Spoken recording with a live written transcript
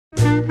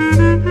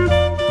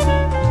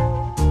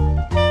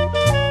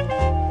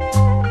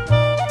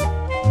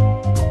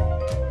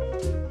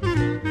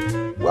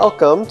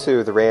Welcome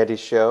to the Randi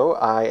Show.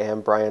 I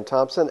am Brian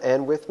Thompson,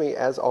 and with me,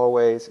 as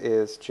always,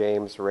 is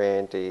James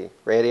Randi.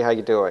 Randi, how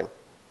you doing?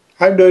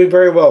 I'm doing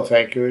very well,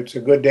 thank you. It's a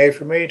good day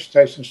for me. It's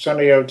nice and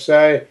sunny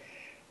outside,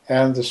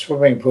 and the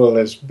swimming pool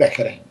is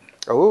beckoning.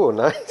 Oh,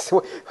 nice.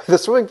 The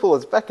swimming pool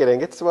is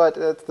beckoning. It's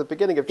the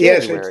beginning of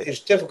Yes, January.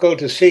 it's difficult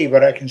to see,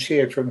 but I can see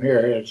it from here.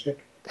 It's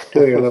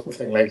doing a little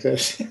thing like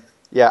this.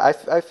 Yeah,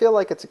 I feel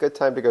like it's a good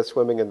time to go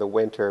swimming in the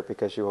winter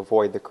because you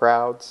avoid the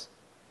crowds.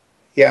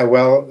 Yeah,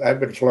 well,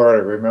 I'm in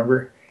Florida,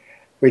 remember?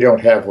 We don't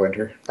have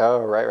winter. Oh,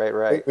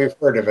 right. We've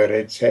heard of it.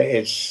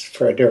 It's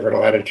for a different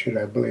latitude,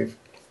 I believe.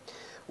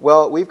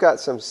 Well, we've got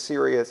some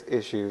serious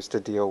issues to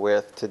deal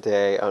with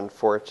today,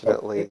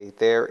 unfortunately. Okay.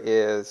 There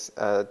is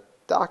a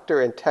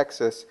doctor in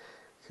Texas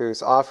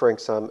who's offering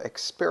some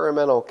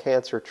experimental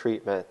cancer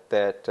treatment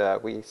that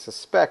we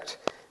suspect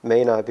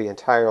may not be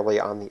entirely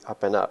on the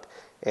up and up.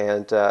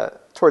 And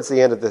towards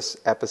the end of this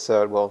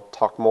episode, we'll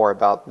talk more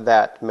about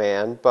that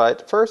man.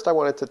 But first, I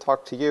wanted to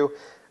talk to you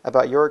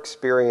about your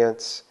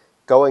experience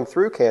going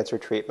through cancer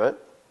treatment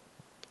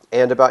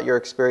and about your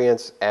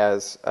experience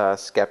as a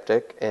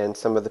skeptic and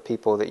some of the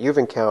people that you've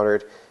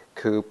encountered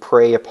who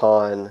prey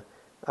upon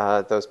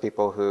those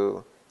people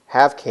who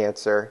have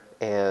cancer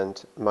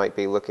and might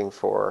be looking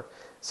for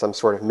some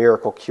sort of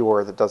miracle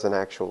cure that doesn't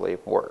actually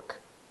work.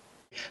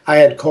 I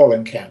had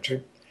colon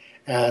cancer,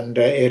 and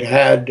it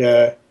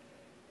had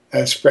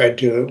spread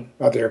to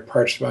other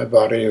parts of my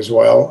body as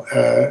well,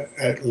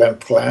 at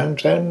lymph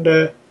glands, and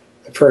the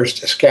first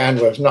scan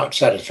was not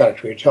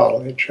satisfactory at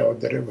all. It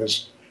showed that it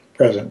was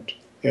present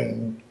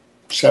in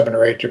 7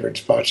 or 8 different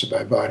spots of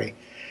my body.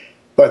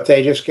 But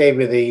they just gave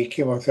me the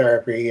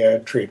chemotherapy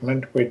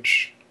treatment,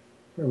 which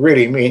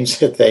really means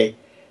that they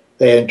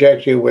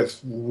inject you with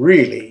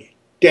really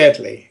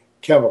deadly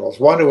chemicals,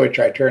 one of which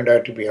I turned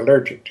out to be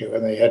allergic to,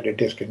 and they had to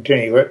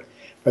discontinue it,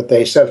 but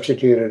they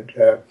substituted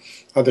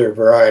other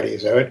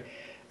varieties of it.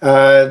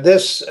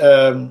 This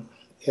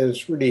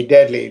is really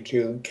deadly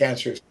to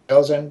cancer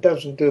cells and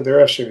doesn't do the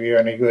rest of you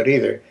any good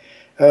either.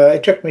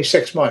 It took me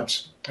 6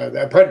 months.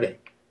 Pardon me.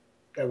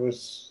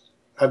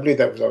 I believe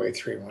that was only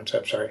 3 months,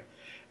 I'm sorry.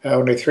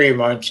 Only 3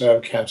 months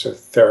of cancer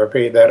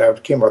therapy,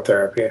 of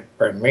chemotherapy,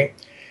 pardon me.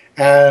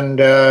 And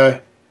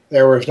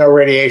there was no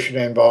radiation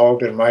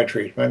involved in my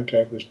treatment.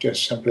 It was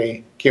just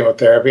simply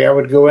chemotherapy. I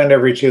would go in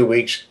every 2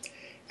 weeks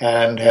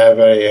and have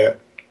a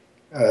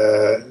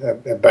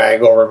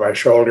bag over my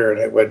shoulder, and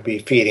it would be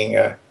feeding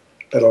a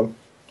little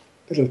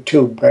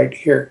tube right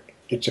here.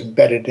 It's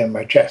embedded in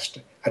my chest.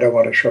 I don't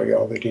want to show you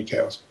all the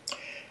details.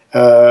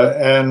 That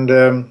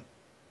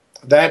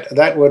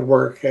would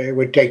work. It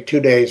would take 2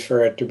 days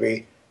for it to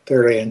be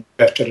thoroughly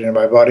ingested into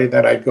my body.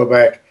 Then I'd go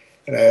back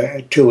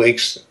in 2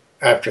 weeks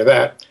after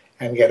that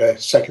and get a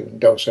second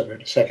dose of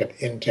it, a second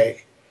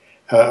intake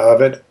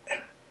of it.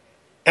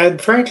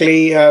 And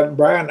frankly,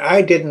 Brian,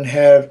 I didn't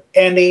have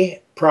any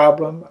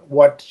problem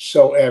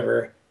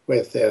whatsoever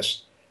with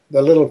this.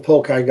 The little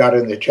poke I got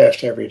in the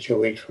chest every 2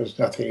 weeks was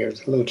nothing. It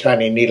was a little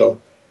tiny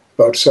needle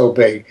about so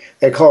big.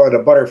 They call it a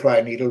butterfly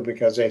needle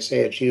because they say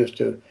it's used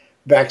to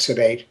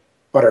vaccinate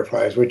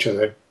butterflies, which is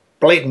a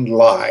blatant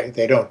lie.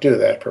 They don't do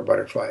that for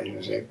butterflies,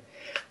 you see.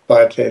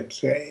 But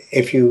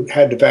if you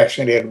had to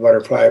vaccinate a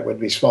butterfly, it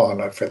would be small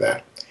enough for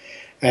that.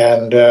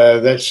 And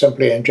that's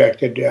simply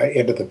injected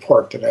into the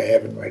port that I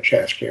have in my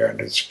chest here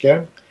under the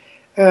skin.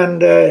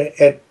 And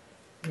it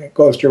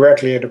goes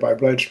directly into my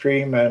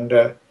bloodstream, and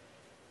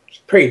it's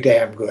pretty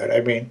damn good. I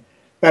mean,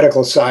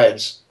 medical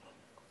science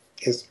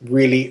is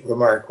really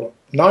remarkable.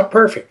 Not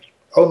perfect.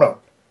 Oh, no,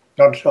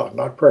 not at all,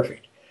 not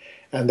perfect.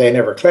 And they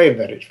never claim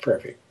that it's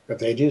perfect. But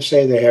they do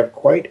say they have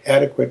quite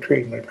adequate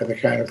treatment for the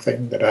kind of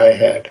thing that I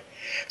had.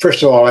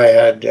 First of all, I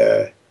had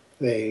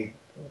the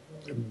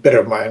bit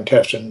of my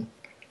intestine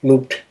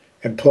looped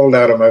and pulled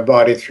out of my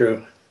body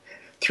through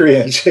 3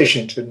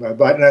 incisions in my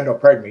body. No,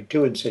 pardon me,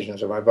 2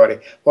 incisions in my body.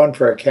 One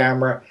for a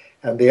camera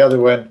and the other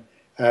one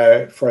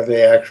for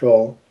the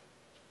actual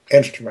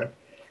instrument.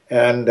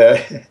 And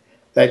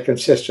that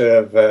consisted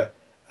of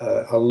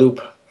a loop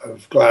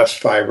of glass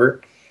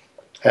fiber.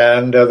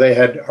 And they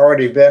had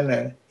already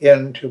been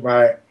into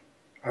my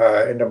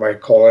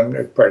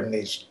colon, pardon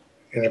these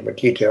intimate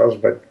details,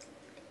 but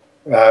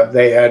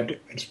they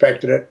had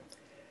inspected it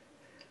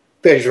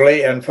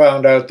visually and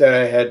found out that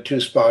I had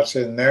 2 spots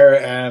in there,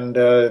 and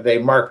they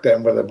marked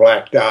them with a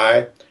black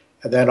dye.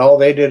 And then all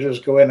they did was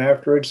go in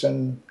afterwards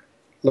and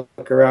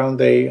look around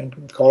the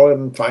colon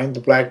and find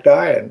the black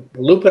dye and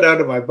loop it out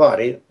of my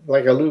body,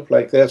 like a loop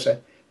like this,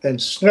 and then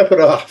snip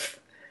it off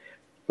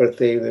with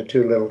the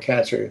 2 little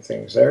cancer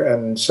things there,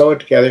 and sew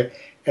it together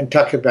and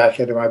tuck it back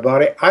into my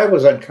body. I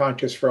was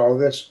unconscious for all of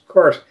this. Of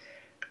course,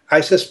 I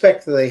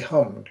suspect that they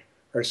hummed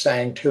or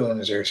sang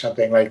tunes or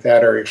something like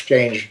that, or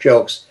exchanged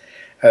jokes.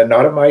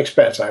 Not at my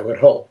expense, I would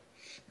hope,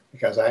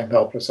 because I'm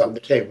helpless on the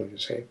table, you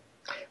see.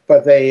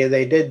 But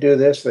they did do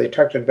this. They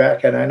tucked it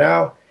back, and I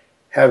now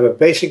have a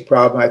basic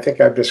problem. I think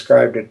I've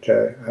described it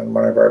on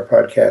one of our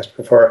podcasts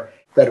before,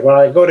 that when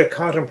I go to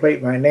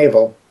contemplate my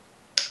navel,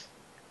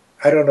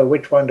 I don't know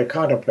which one to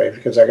contemplate,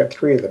 because I got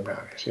 3 of them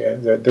now. See,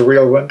 the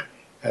real one,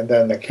 and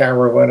then the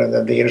camera one, and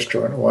then the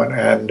instrument one.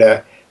 And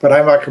but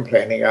I'm not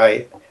complaining.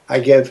 I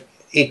give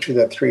each of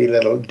the three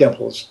little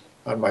dimples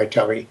on my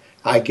tummy,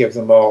 I give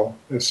them all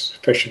a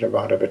sufficient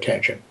amount of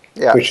attention,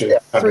 Yeah, which is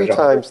three $100.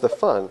 times the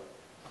fun.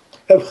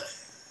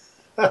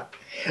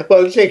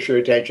 Well, it takes your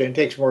attention. It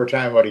takes more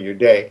time out of your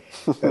day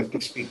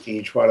to speak to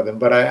each one of them.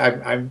 But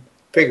I'm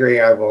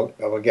figuring I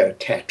will get a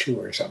tattoo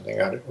or something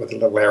on it with a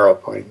little arrow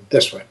pointing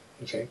this way.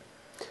 You see.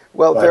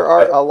 Well, there But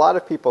are a lot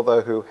of people,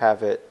 though, who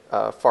have it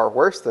far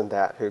worse than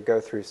that, who go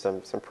through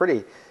some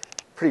pretty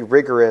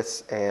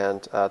rigorous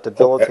and oh yes,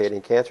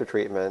 debilitating cancer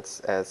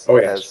treatments, oh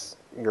yes, as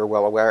you're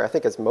well aware. I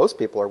think as most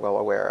people are well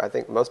aware. I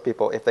think most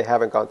people, if they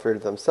haven't gone through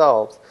it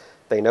themselves,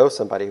 they know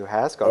somebody who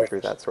has oh gone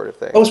through yes. that sort of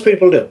thing. Most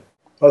people do.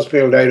 Most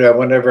people do.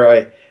 Whenever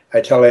I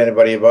tell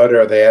anybody about it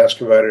or they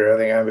ask about it, I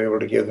think I'm able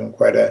to give them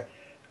quite an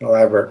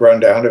elaborate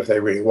rundown if they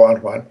really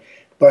want one.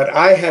 But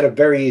I had a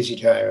very easy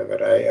time of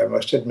it. I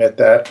must admit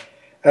that.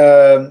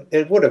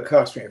 It would have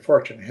cost me a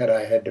fortune had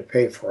I had to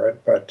pay for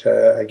it, but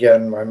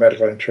again, my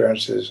medical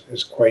insurance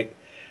is quite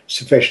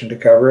sufficient to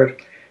cover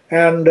it.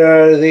 And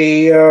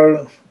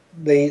the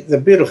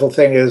beautiful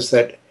thing is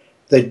that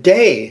the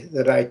day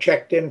that I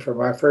checked in for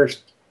my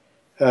first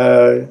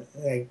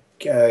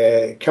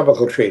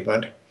chemical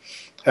treatment,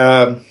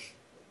 um,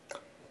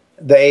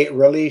 they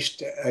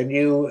released a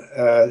new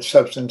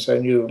substance, a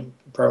new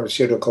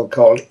pharmaceutical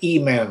called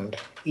EMEND,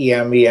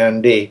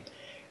 EMEND,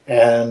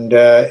 and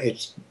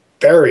it's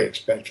very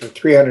expensive,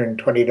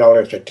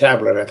 $320 a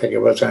tablet, I think it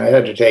was, and I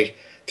had to take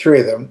three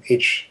of them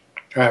each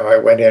time I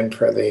went in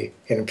for the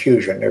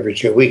infusion every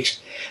 2 weeks.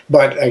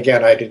 But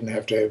again, I didn't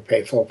have to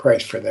pay full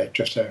price for that,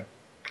 just a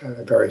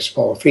very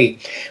small fee.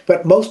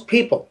 But most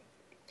people,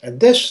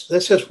 and this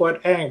is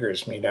what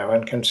angers me now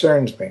and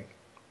concerns me,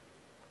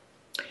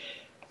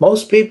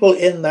 most people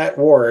in that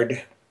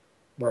ward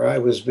where I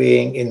was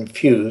being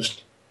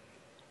infused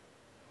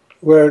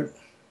were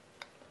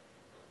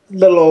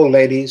little old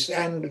ladies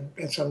and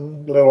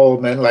some little old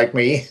men like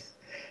me,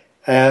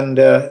 and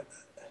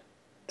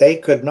they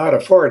could not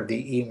afford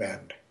the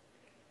EMEND,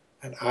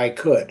 and I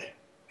could,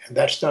 and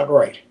that's not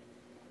right.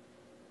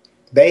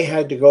 They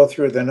had to go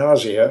through the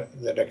nausea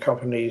that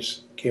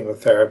accompanies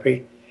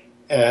chemotherapy,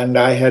 and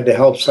I had to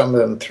help some of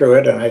them through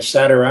it, and I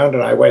sat around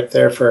and I went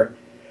there for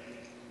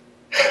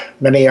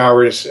many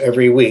hours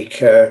every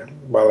week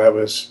while I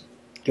was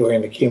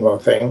doing the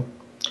chemo thing,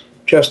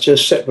 just to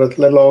sit with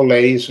little old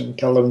ladies and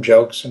tell them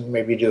jokes and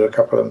maybe do a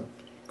couple of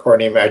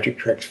corny magic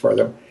tricks for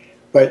them,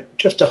 but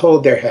just to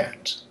hold their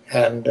hands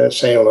and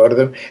say hello to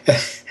them.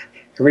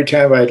 Every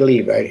time I'd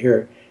leave, I'd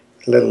hear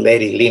a little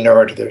lady lean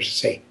over to theirs and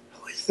say,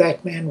 "Who is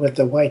that man with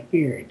the white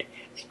beard?"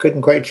 They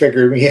couldn't quite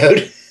figure me out,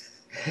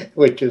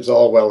 which is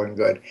all well and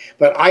good.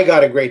 But I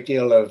got a great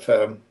deal of,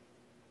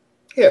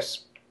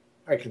 yes,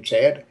 I can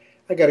say it,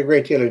 I got a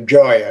great deal of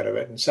joy out of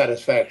it and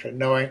satisfaction,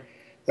 knowing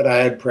that I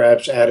had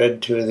perhaps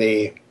added to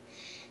the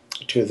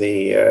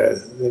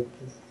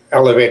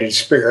elevated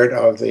spirit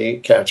of the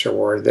cancer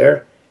ward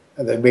there,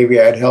 and that maybe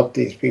I'd helped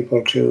these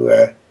people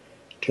to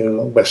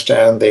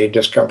withstand the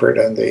discomfort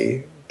and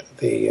the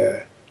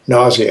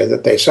nausea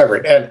that they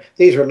suffered. And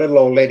these were little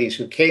old ladies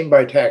who came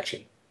by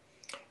taxi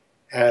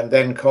and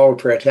then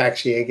called for a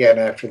taxi again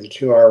after the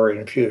 2-hour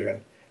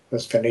infusion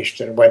was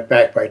finished and went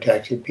back by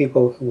taxi.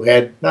 People who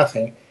had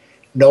nothing,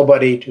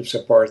 nobody to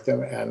support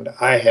them, and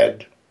I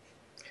had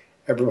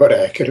everybody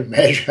I could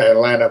imagine. I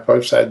line up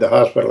outside the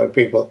hospital and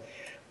people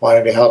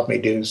wanted to help me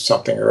do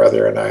something or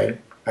other, and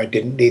I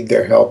didn't need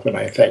their help, and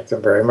I thanked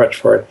them very much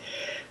for it.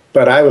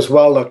 But I was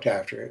well looked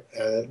after,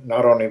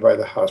 not only by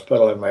the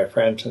hospital and my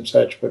friends and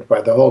such, but by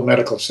the whole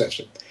medical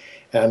system.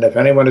 And if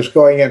anyone is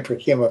going in for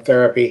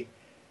chemotherapy,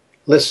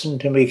 listen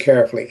to me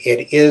carefully.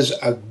 It is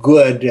a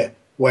good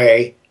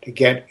way to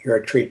get your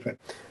treatment.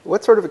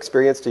 What sort of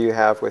experience do you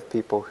have with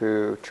people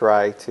who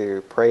try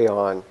to prey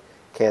on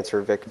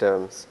cancer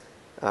victims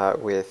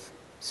with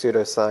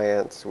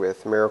pseudoscience,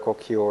 with miracle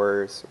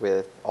cures,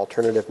 with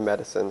alternative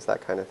medicines,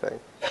 that kind of thing?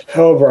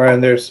 Oh,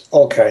 Brian, there's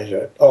all kinds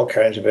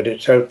of it.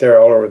 It's out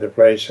there all over the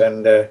place,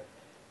 and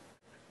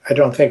I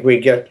don't think we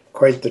get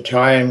quite the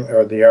time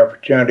or the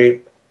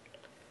opportunity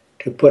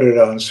to put it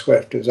on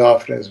Swift as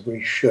often as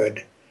we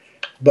should.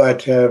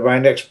 But my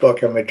next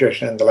book, A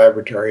Magician in the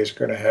Laboratory, is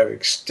going to have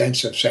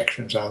extensive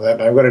sections on that.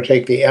 And I'm going to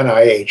take the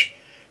NIH,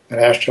 the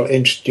National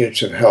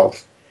Institutes of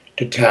Health,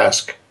 to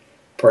task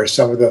for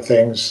some of the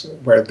things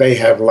where they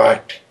have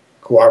lacked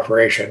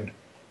cooperation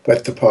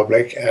with the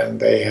public, and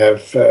they've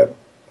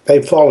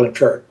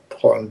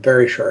fallen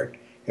very short,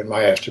 in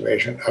my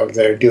estimation, of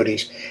their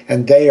duties.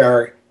 And they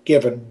are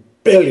given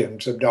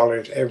billions of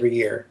dollars every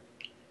year,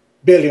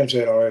 billions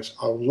of dollars,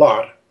 a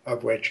lot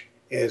of which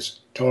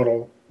is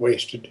total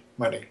wasted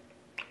money.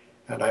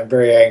 And I'm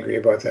very angry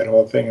about that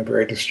whole thing and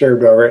very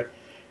disturbed over it.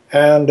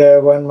 And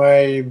when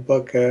my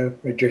book,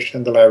 Magician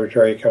in the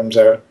Laboratory, comes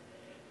out,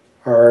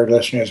 our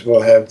listeners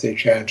will have the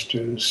chance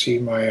to see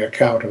my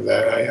account of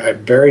that.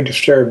 I'm very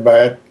disturbed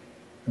by it.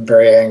 I'm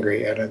very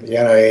angry, and the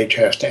NIH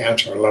has to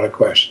answer a lot of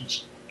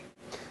questions.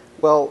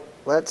 Well,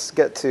 let's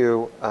get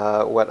to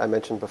what I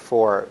mentioned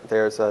before.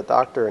 There's a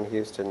doctor in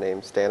Houston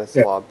named Yeah.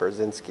 Stanislaw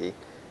Burzynski,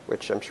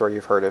 which I'm sure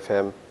you've heard of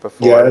him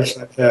before. Yes.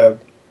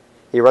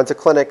 He runs a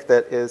clinic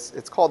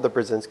it's called the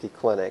Burzynski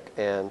Clinic,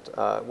 and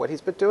what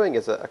he's been doing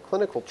is a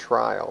clinical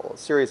trial, a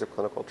series of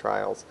clinical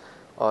trials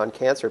on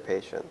cancer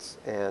patients.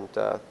 And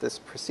this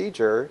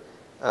procedure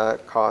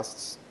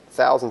costs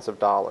thousands of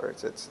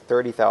dollars. It's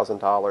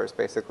 $30,000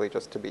 basically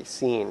just to be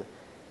seen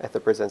at the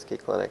Burzynski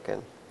Clinic.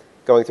 And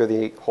going through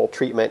the whole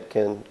treatment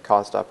can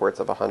cost upwards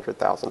of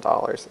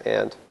 $100,000.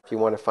 And if you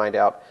want to find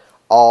out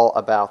all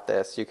about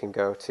this, you can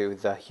go to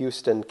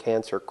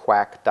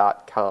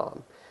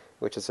thehoustoncancerquack.com,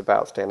 which is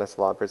about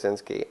Stanislaw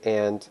Burzynski.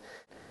 And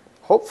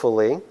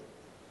hopefully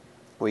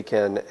we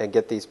can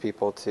get these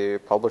people to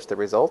publish the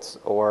results,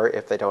 or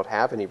if they don't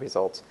have any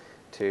results,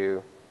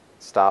 to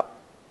stop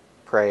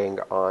preying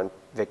on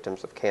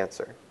victims of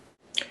cancer.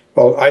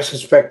 Well, I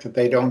suspect that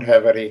they don't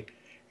have any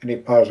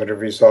positive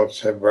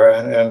results,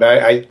 Brian, and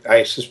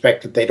I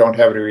suspect that they don't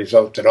have any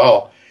results at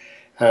all.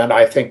 And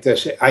I think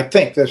this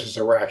is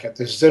a racket.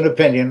 This is an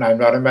opinion. I'm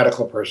not a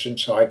medical person,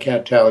 so I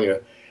can't tell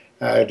you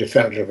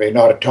definitively,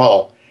 not at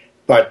all.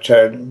 But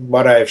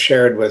what I've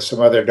shared with some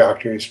other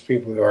doctors,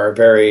 people who are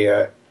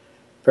very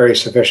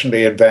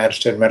sufficiently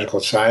advanced in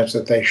medical science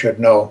that they should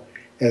know,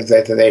 is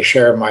that they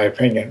share my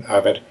opinion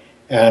of it.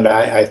 And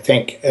I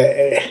think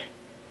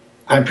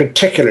I'm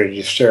particularly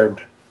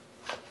disturbed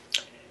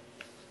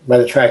by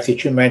the fact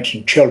that you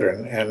mentioned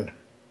children, and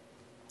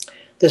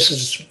this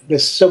is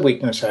a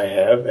weakness I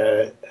have.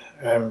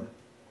 I'm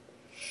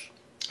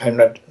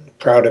not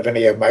proud of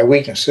any of my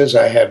weaknesses.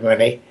 I have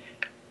many.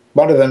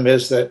 One of them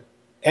is that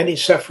any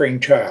suffering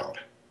child,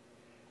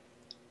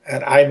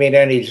 and I mean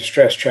any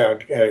distressed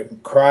child,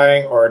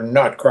 crying or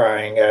not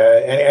crying,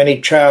 any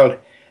child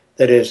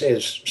that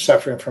is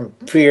suffering from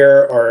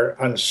fear or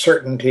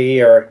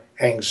uncertainty or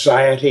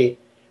anxiety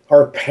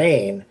or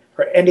pain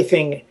or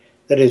anything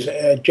that is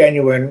a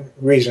genuine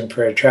reason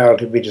for a child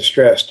to be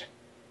distressed,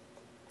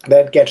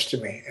 that gets to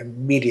me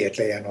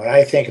immediately. And when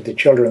I think of the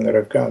children that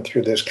have gone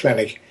through this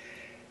clinic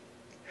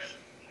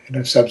and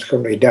have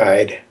subsequently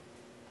died,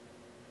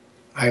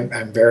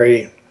 I'm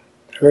very,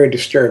 very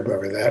disturbed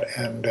over that,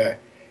 and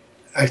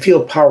I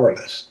feel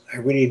powerless. I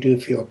really do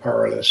feel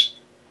powerless.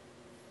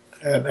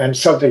 And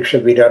something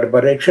should be done,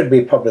 but it should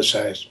be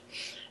publicized.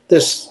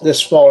 This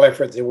small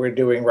effort that we're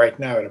doing right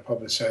now to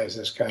publicize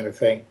this kind of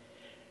thing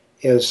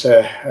is,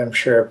 I'm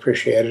sure,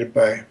 appreciated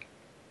by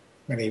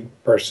many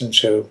persons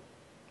who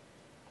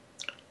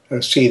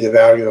see the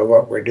value of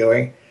what we're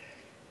doing.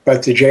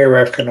 But the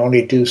JRF can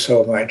only do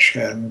so much.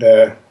 And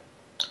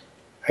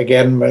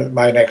again,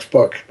 my next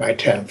book, my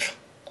 10th,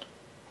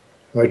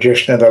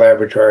 Magician in the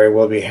Laboratory,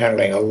 will be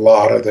handling a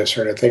lot of this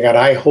sort of thing. And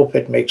I hope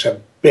it makes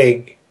a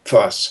big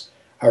fuss,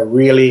 a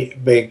really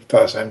big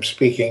fuss. I'm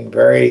speaking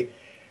very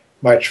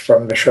much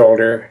from the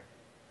shoulder.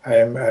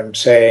 I'm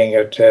saying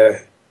it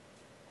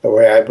the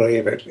way I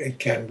believe it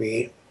can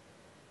be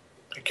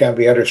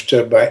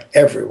understood by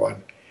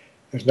everyone.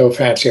 There's no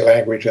fancy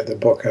language in the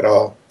book at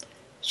all.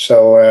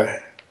 So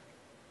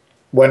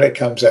when it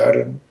comes out,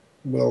 and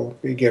we'll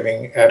be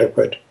giving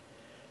adequate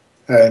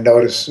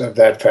notice of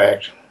that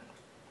fact,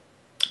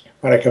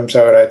 when it comes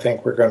out, I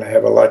think we're going to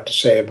have a lot to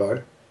say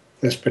about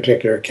this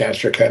particular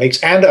cancer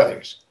clinics and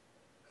others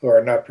who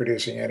are not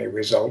producing any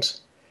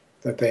results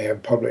that they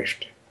have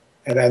published.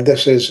 And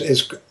this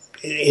is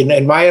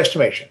in my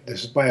estimation,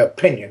 this is my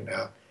opinion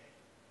now,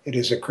 it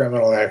is a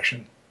criminal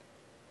action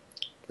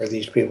for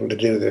these people to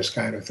do this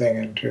kind of thing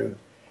and to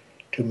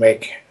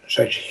make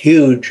such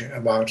huge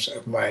amounts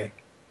of money.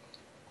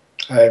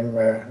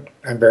 I'm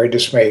very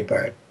dismayed by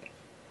it.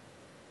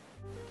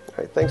 All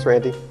right, thanks,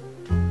 Randy.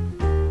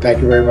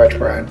 Thank you very much,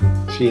 Brian.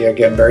 See you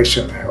again very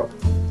soon, I hope.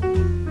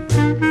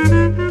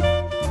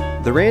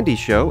 The Randi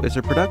Show is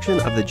a production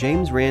of the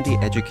James Randi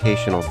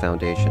Educational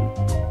Foundation.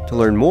 To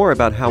learn more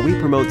about how we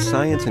promote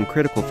science and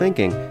critical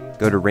thinking,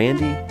 go to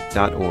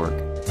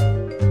randi.org.